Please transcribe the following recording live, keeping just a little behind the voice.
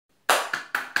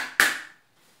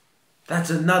That's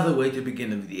another way to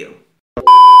begin a video.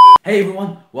 Hey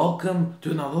everyone, welcome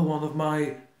to another one of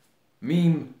my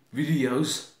meme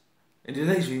videos. In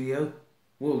today's video,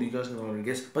 well, you guys can already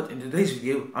guess, but in today's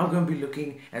video, I'm going to be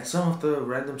looking at some of the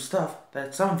random stuff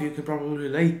that some of you can probably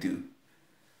relate to.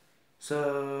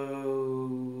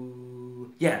 So,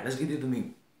 yeah, let's get into the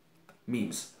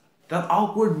memes. That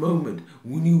awkward moment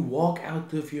when you walk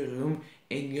out of your room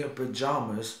in your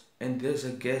pajamas and there's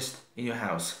a guest in your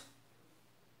house.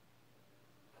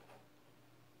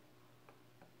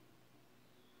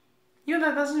 You know,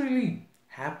 that doesn't really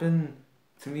happen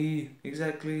to me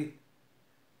exactly,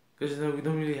 because we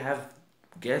don't really have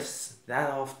guests that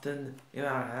often in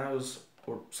our house,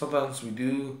 or sometimes we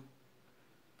do.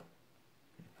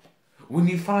 When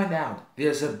you find out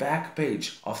there's a back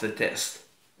page of the test.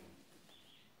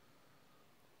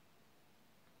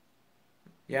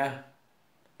 Yeah,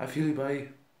 I feel you, buddy.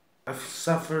 I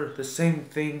suffer the same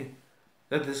thing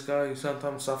that this guy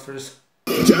sometimes suffers.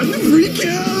 Time to freak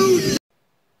out!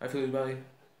 I feel you, buddy.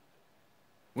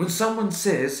 When someone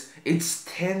says it's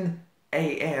 10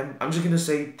 a.m., I'm just gonna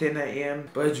say 10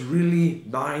 a.m., but it's really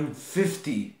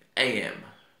 9:50 a.m.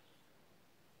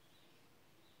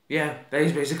 Yeah, that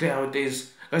is basically how it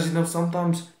is. Because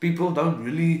sometimes people don't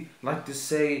really like to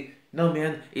say, no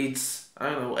man, it's,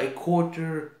 I don't know, a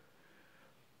quarter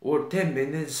or 10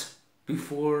 minutes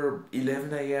before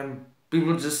 11 a.m.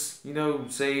 People just,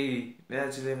 say, yeah,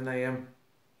 it's 11 a.m.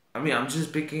 I mean, I'm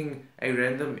just picking a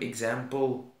random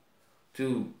example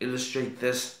to illustrate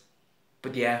this.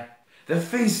 But yeah, the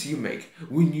face you make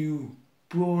when you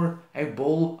pour a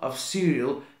bowl of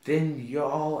cereal, then you're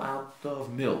all out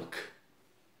of milk.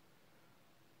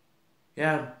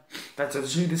 Yeah, that's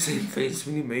actually the same face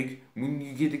when you make when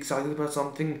you get excited about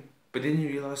something, but then you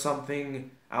realize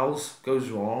something else goes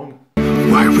wrong.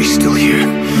 Why are we still here?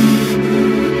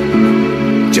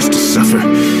 Just to suffer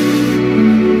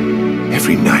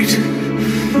every night.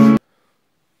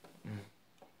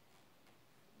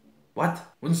 What?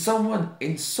 When someone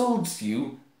insults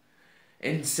you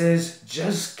and says,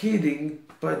 just kidding,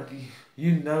 but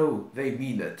you know they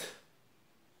mean it.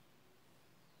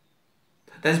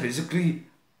 That's basically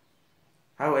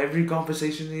how every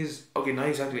conversation is. Okay, not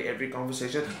exactly every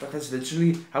conversation, but that's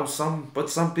literally how some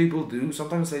people do.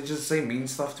 Sometimes they just say mean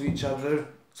stuff to each other.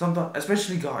 Sometimes,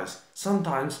 especially guys.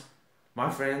 Sometimes my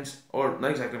friends, or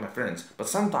not exactly my friends, but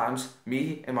sometimes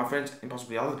me and my friends and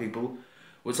possibly other people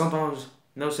would sometimes,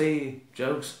 say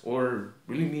jokes or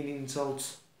really mean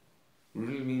insults,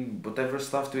 really mean whatever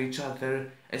stuff to each other,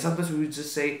 and sometimes we would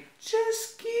just say,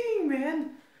 just kidding, man.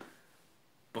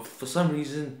 But for some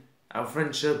reason, our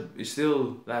friendship is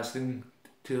still lasting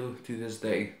to this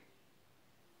day.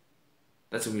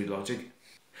 That's a weird logic.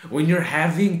 When you're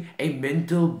having a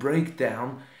mental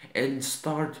breakdown and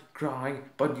start crying,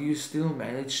 but you still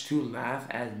manage to laugh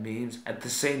at memes at the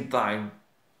same time.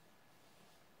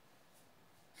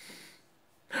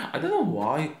 I don't know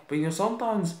why, but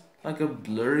sometimes like a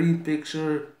blurry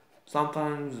picture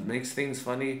sometimes makes things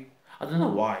funny. I don't know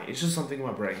why, it's just something in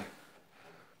my brain.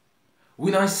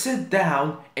 When I sit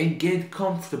down and get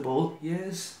comfortable,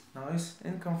 yes, nice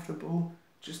and comfortable,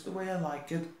 just the way I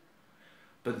like it,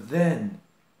 but then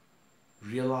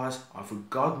realize I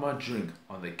forgot my drink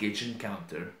on the kitchen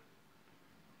counter.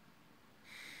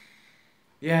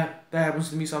 Yeah, that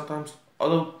happens to me sometimes.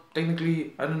 Although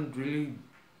technically I don't really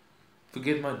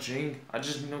forget my drink. I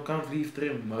just kind of leave the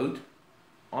remote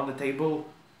on the table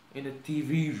in the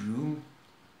TV room.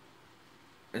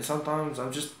 And sometimes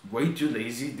I'm just way too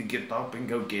lazy to get up and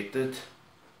go get it.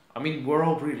 I mean, we're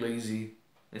all pretty lazy.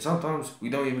 And sometimes we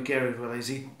don't even care if we're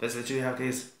lazy. That's literally how it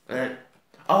is.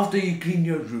 After you clean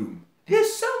your room,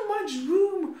 there's so much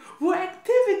room for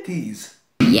activities.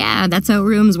 Yeah, that's how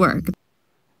rooms work.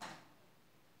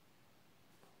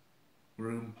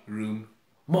 Room.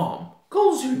 Mom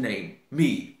calls your name.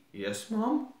 Me. Yes,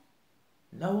 Mom?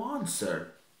 No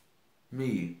answer.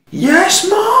 Me. Yes,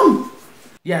 Mom!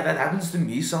 Yeah, that happens to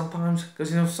me sometimes,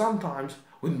 because sometimes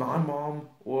when my mom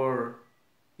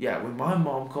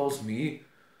calls me,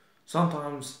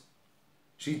 sometimes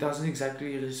she doesn't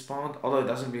exactly respond, although it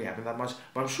doesn't really happen that much.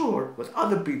 But I'm sure with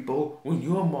other people, when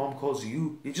your mom calls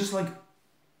you, you're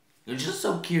just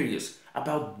so curious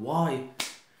about why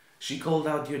she called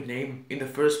out your name in the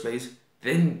first place.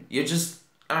 Then you just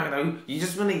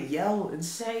want to yell and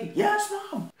say, yes,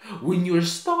 Mom, when you're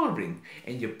starving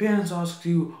and your parents ask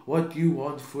you what you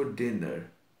want for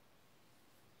dinner.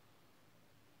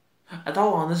 At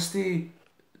all honesty,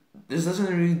 this doesn't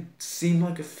really seem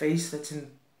like a face that's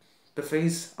in the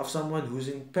face of someone who's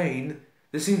in pain.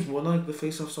 This seems more like the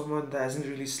face of someone that hasn't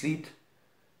really slept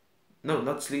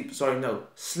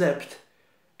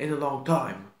in a long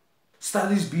time.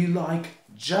 studies be like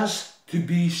just to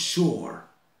be sure?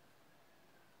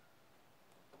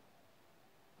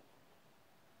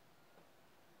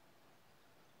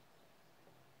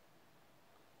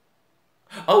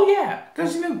 Oh yeah,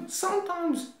 because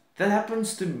sometimes that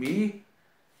happens to me.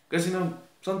 Because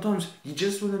sometimes you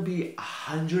just want to be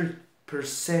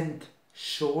 100%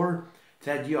 sure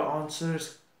that your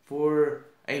answers for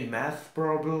a math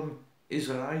problem is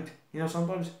right.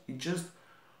 Sometimes you just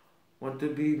want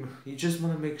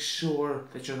to make sure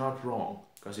that you're not wrong.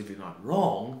 Because if you're not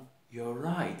wrong, you're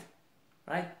right.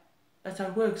 Right? That's how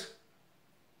it works.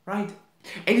 Right?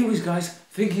 Anyways guys,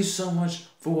 thank you so much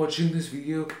for watching this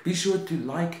video. Be sure to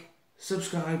like,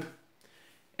 subscribe,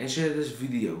 and share this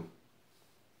video.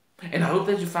 And I hope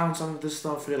that you found some of this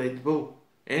stuff relatable.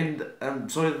 And I'm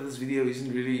sorry that this video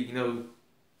isn't really,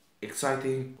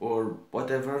 exciting or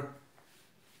whatever.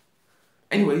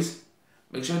 Anyways,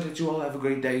 make sure that you all have a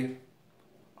great day.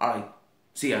 Alright,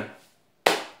 see ya.